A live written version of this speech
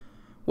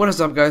What is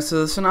up, guys?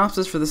 So the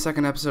synopsis for the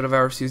second episode of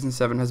our Season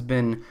 7 has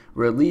been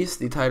released.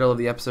 The title of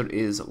the episode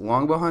is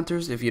Longbow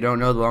Hunters. If you don't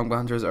know, the Longbow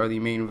Hunters are the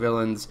main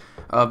villains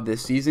of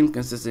this season,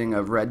 consisting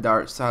of Red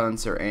Dart,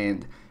 Silencer,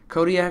 and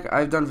Kodiak.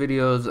 I've done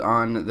videos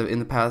in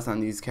the past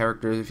on these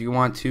characters. If you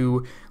want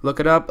to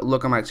look it up,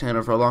 look on my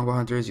channel for Longbow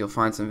Hunters. You'll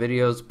find some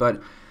videos,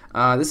 but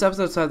this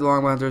episode's titled The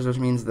Longbow Hunters, which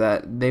means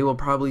that they will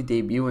probably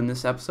debut in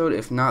this episode.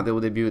 If not, they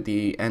will debut at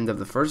the end of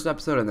the first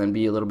episode and then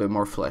be a little bit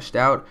more fleshed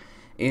out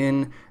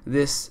in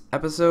this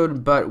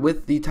episode. But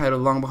with the title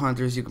Longbow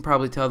Hunters, you can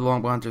probably tell the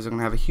Longbow Hunters are going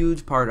to have a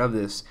huge part of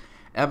this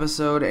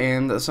episode.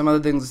 And some other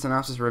things the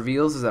synopsis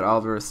reveals is that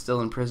Oliver is still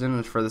in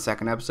prison for the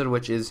second episode,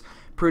 which is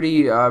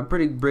pretty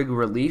big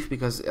relief,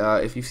 because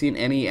if you've seen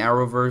any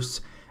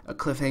Arrowverse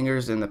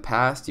cliffhangers in the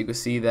past, you can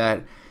see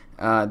that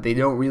they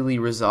don't really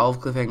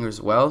resolve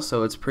cliffhangers well,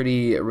 so it's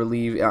pretty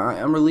relieved.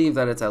 I'm relieved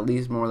that it's at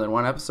least more than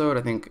one episode.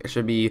 I think it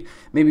should be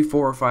maybe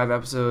 4 or 5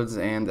 episodes,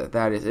 and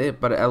that is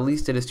it, but at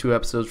least it is 2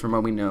 episodes from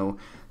what we know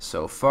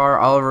so far.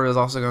 Oliver is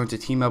also going to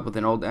team up with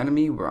an old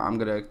enemy, where I'm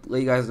going to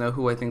let you guys know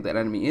who I think that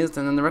enemy is,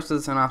 and then the rest of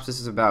the synopsis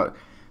is about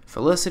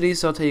Felicity,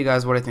 so I'll tell you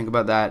guys what I think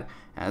about that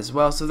as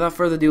well. So without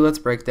further ado, let's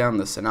break down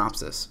the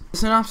synopsis. The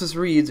synopsis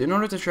reads, in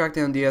order to track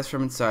down Diaz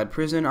from inside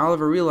prison,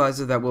 Oliver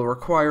realizes that will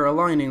require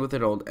aligning with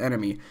an old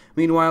enemy.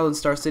 Meanwhile, in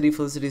Star City,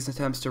 Felicity's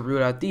attempts to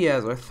root out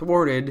Diaz are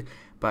thwarted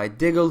by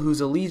Diggle,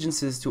 whose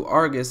allegiances to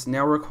Argus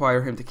now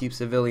require him to keep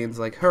civilians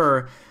like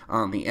her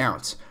on the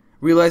outs.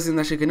 Realizing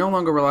that she can no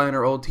longer rely on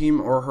her old team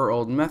or her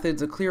old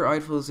methods, a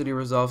clear-eyed Felicity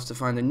resolves to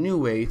find a new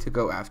way to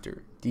go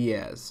after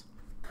Diaz.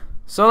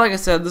 So like I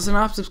said, the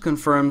synopsis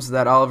confirms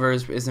that Oliver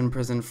is in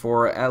prison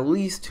for at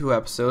least 2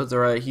 episodes,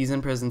 or he's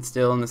in prison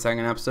still in the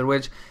second episode,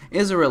 which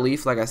is a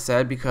relief, like I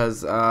said,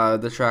 because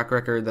the track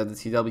record that the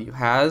CW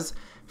has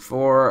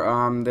for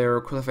their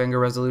cliffhanger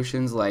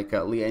resolutions, like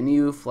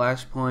Lianu,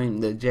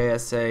 Flashpoint, the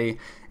JSA,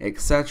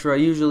 etc.,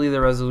 usually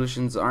the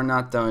resolutions are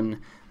not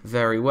done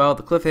very well.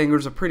 The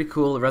cliffhangers are pretty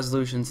cool, the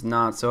resolutions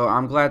not, so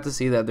I'm glad to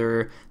see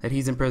that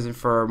he's in prison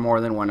for more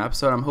than 1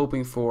 episode. I'm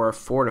hoping for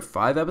 4 to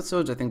 5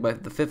 episodes. I think by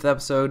the 5th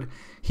episode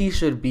he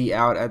should be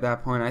out at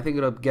that point. I think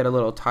it'll get a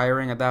little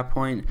tiring at that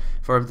point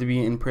for him to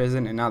be in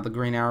prison and not the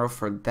Green Arrow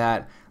for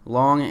that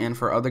long, and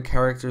for other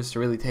characters to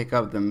really take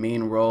up the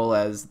main role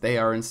as they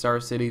are in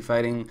Star City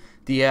fighting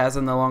Diaz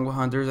and the Longbow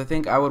Hunters. I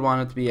think I would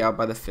want it to be out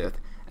by the 5th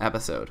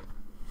episode.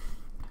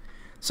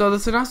 So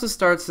the synopsis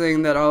starts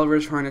saying that Oliver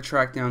is trying to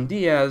track down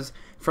Diaz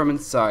from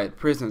inside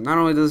prison. Not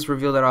only does this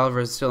reveal that Oliver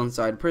is still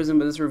inside prison,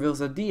 but this reveals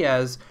that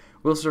Diaz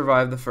will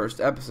survive the first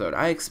episode.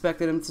 I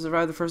expected him to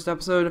survive the first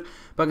episode,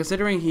 but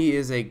considering he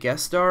is a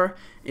guest star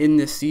in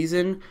this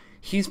season,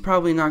 he's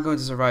probably not going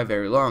to survive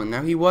very long.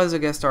 Now, he was a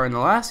guest star in the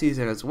last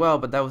season as well,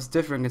 but that was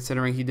different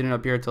considering he didn't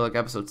appear until like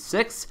episode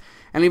 6,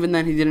 and even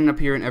then he didn't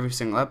appear in every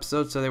single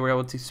episode, so they were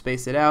able to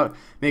space it out,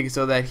 make it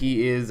so that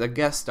he is a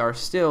guest star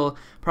still,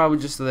 probably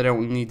just so they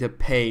don't need to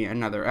pay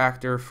another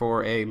actor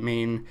for a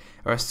main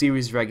or a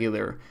series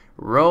regular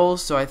role.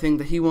 So I think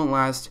that he won't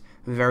last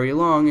very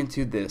long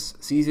into this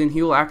season.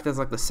 He will act as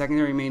like the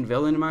secondary main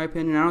villain, in my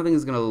opinion. I don't think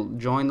he's going to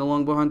join the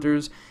Longbow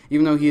Hunters,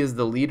 even though he is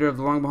the leader of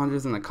the Longbow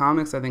Hunters in the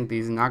comics. I think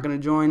he's not going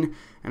to join,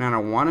 and I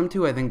don't want him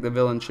to. I think the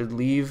villain should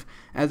leave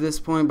at this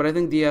point, but I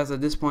think Diaz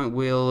at this point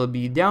will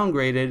be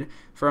downgraded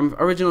from,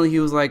 originally he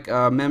was like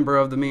a member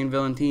of the main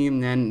villain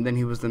team, then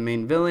he was the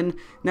main villain.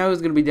 Now he's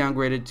going to be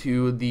downgraded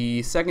to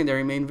the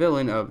secondary main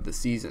villain of the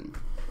season.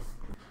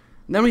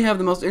 Then we have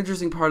the most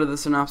interesting part of the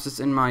synopsis,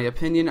 in my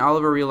opinion.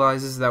 Oliver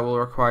realizes that will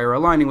require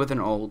aligning with an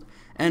old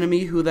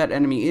enemy. Who that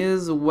enemy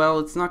is, well,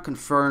 it's not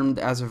confirmed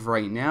as of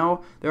right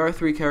now. There are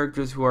 3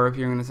 characters who are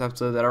appearing in this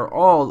episode that are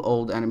all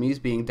old enemies,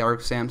 being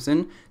Dark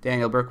Samson,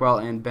 Daniel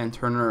Brickwell, and Ben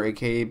Turner,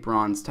 aka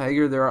Bronze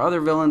Tiger. There are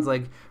other villains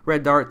like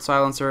Red Dart,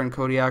 Silencer, and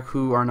Kodiak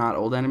who are not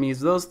old enemies.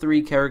 Those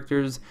 3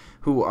 characters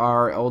who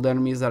are old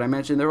enemies that I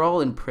mentioned, they're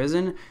all in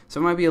prison, so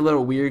it might be a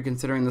little weird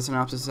considering the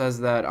synopsis says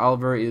that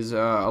Oliver is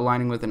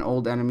aligning with an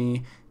old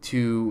enemy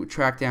to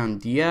track down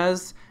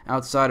Diaz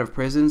outside of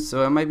prison,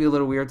 so it might be a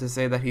little weird to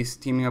say that he's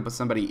teaming up with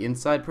somebody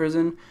inside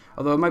prison,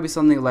 although it might be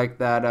something like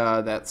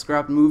that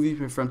scrapped movie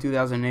from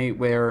 2008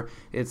 where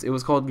it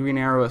was called Green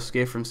Arrow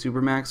Escape from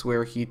Supermax,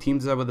 where he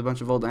teams up with a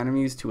bunch of old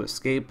enemies to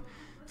escape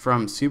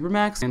from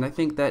Supermax. And I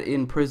think that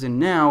in prison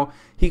now,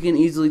 he can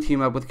easily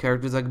team up with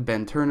characters like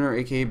Ben Turner,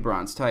 aka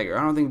Bronze Tiger.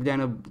 I don't think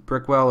Daniel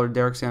Brickwell or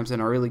Derek Sampson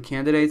are really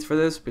candidates for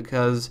this,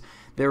 because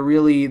they're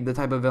really the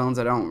type of villains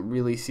that don't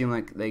really seem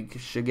like they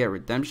should get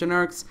redemption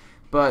arcs.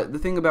 But the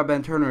thing about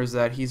Ben Turner is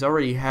that he's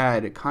already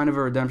had kind of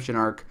a redemption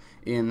arc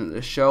in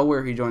the show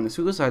where he joined the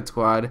Suicide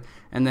Squad,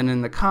 and then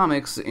in the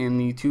comics, in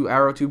the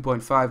Arrow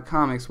 2.5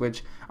 comics,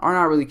 which are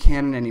not really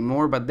canon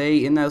anymore, but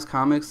in those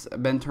comics,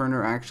 Ben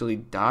Turner actually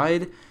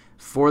died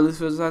for the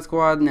Suicide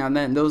Squad. Now,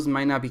 then those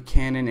might not be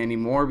canon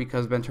anymore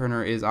because Ben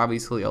Turner is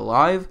obviously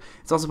alive.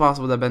 It's also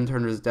possible that Ben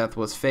Turner's death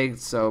was faked,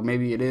 so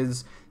maybe it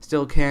is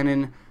still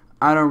canon.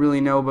 I don't really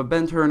know, but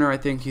Ben Turner, I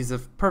think he's a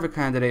perfect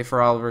candidate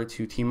for Oliver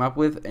to team up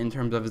with in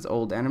terms of his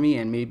old enemy,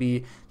 and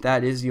maybe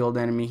that is the old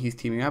enemy he's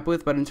teaming up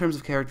with. But in terms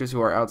of characters who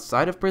are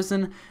outside of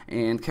prison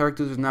and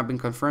characters who have not been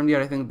confirmed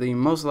yet, I think the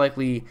most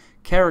likely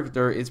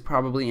character is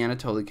probably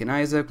Anatoly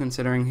Knyazov,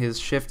 considering his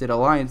shifted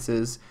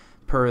alliances,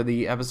 per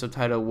the episode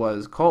title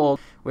was called,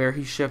 where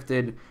he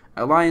shifted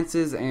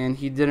alliances and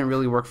he didn't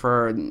really work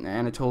for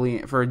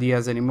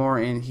Diaz anymore,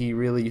 and he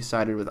really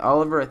sided with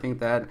Oliver. I think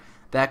that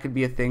could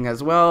be a thing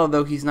as well,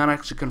 though he's not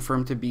actually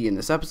confirmed to be in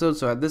this episode.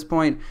 So at this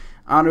point,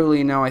 I don't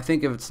really know. I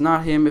think if it's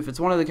not him, if it's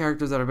one of the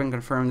characters that have been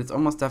confirmed, it's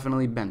almost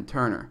definitely Ben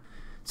Turner.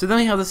 So then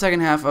we have the second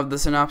half of the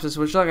synopsis,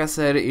 which, like I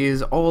said,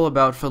 is all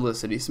about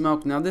Felicity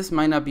Smoke. Now, this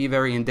might not be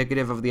very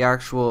indicative of the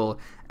actual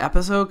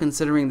episode,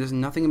 considering there's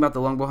nothing about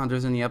the Longbow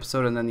Hunters in the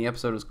episode, and then the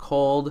episode is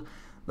called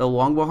The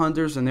Longbow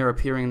Hunters, and they're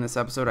appearing in this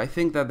episode. I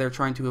think that they're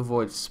trying to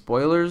avoid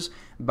spoilers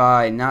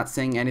by not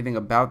saying anything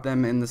about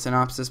them in the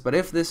synopsis, but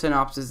if this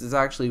synopsis is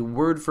actually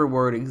word for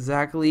word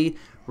exactly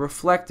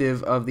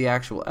reflective of the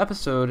actual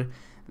episode,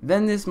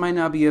 then this might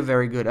not be a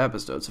very good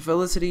episode. So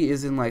Felicity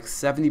is in like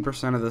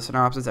 70% of the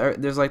synopsis.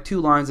 There's like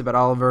 2 lines about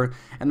Oliver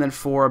and then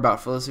 4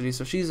 about Felicity,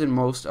 so she's in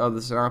most of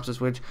the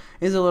synopsis, which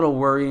is a little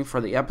worrying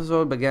for the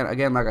episode. But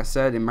again, like I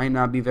said, it might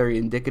not be very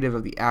indicative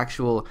of the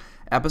actual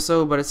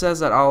episode, but it says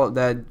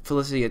that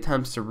Felicity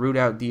attempts to root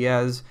out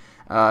Diaz.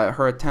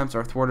 Her attempts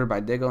are thwarted by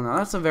Diggle. Now,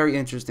 that's a very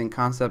interesting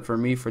concept for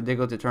me, for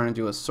Diggle to turn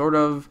into a sort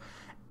of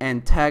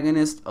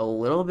antagonist a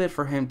little bit,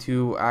 for him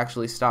to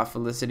actually stop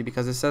Felicity,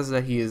 because it says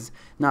that he is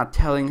not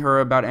telling her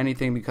about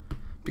anything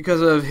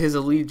because of his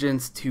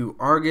allegiance to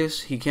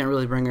Argus. He can't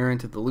really bring her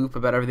into the loop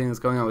about everything that's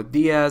going on with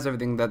Diaz,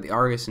 everything that the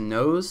Argus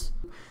knows.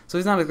 So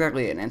he's not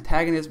exactly an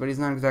antagonist, but he's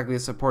not exactly a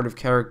supportive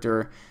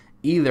character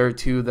either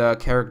to the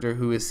character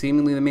who is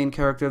seemingly the main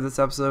character of this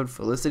episode,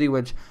 Felicity,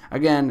 which,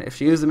 again, if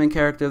she is the main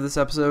character of this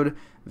episode,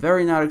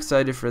 very not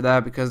excited for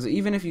that, because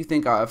even if you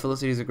think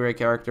Felicity is a great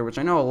character, which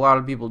I know a lot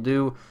of people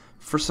do,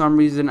 for some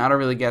reason, I don't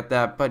really get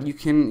that, but you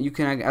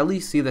can at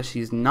least see that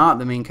she's not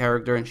the main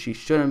character, and she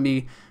shouldn't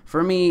be.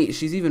 For me,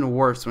 she's even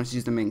worse when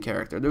she's the main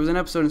character. There was an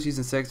episode in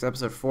Season 6,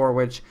 Episode 4,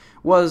 which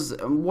was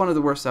one of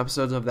the worst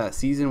episodes of that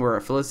season, where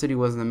Felicity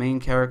was the main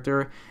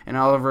character, and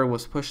Oliver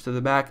was pushed to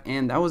the back,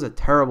 and that was a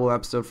terrible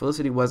episode.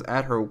 Felicity was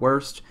at her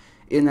worst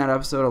in that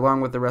episode, along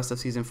with the rest of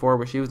Season 4,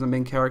 where she was the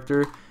main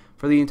character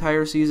for the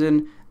entire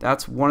season.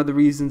 That's one of the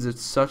reasons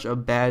it's such a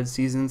bad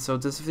season. So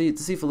to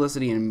see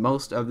Felicity in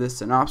most of this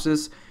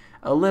synopsis,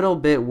 a little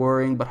bit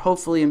worrying, but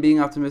hopefully I'm being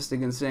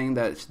optimistic and saying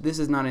that this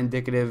is not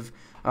indicative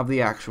of the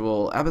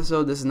actual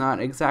episode. This is not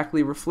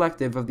exactly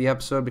reflective of the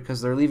episode,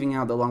 because they're leaving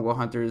out the Longbow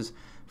Hunters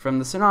from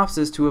the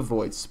synopsis to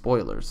avoid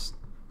spoilers.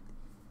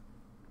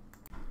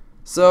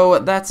 So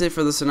that's it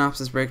for the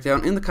synopsis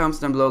breakdown. In the comments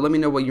down below, let me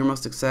know what you're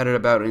most excited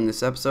about in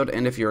this episode,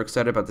 and if you're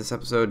excited about this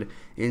episode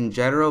in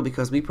general,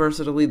 because me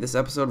personally, this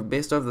episode,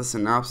 based off the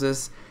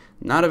synopsis,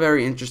 not a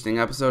very interesting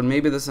episode.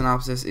 Maybe the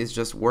synopsis is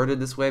just worded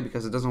this way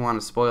because it doesn't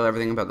want to spoil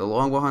everything about the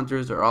Longbow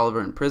Hunters or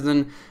Oliver in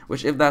prison,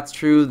 which, if that's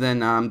true,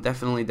 then I'm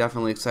definitely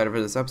excited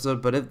for this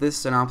episode. But if this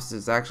synopsis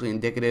is actually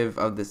indicative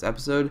of this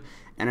episode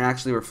and it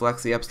actually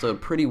reflects the episode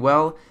pretty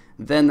well,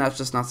 then that's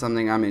just not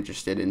something I'm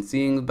interested in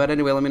seeing. But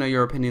anyway, let me know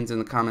your opinions in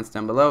the comments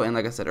down below. And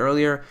like I said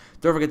earlier,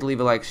 don't forget to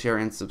leave a like, share,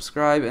 and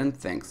subscribe. And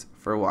thanks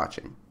for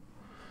watching.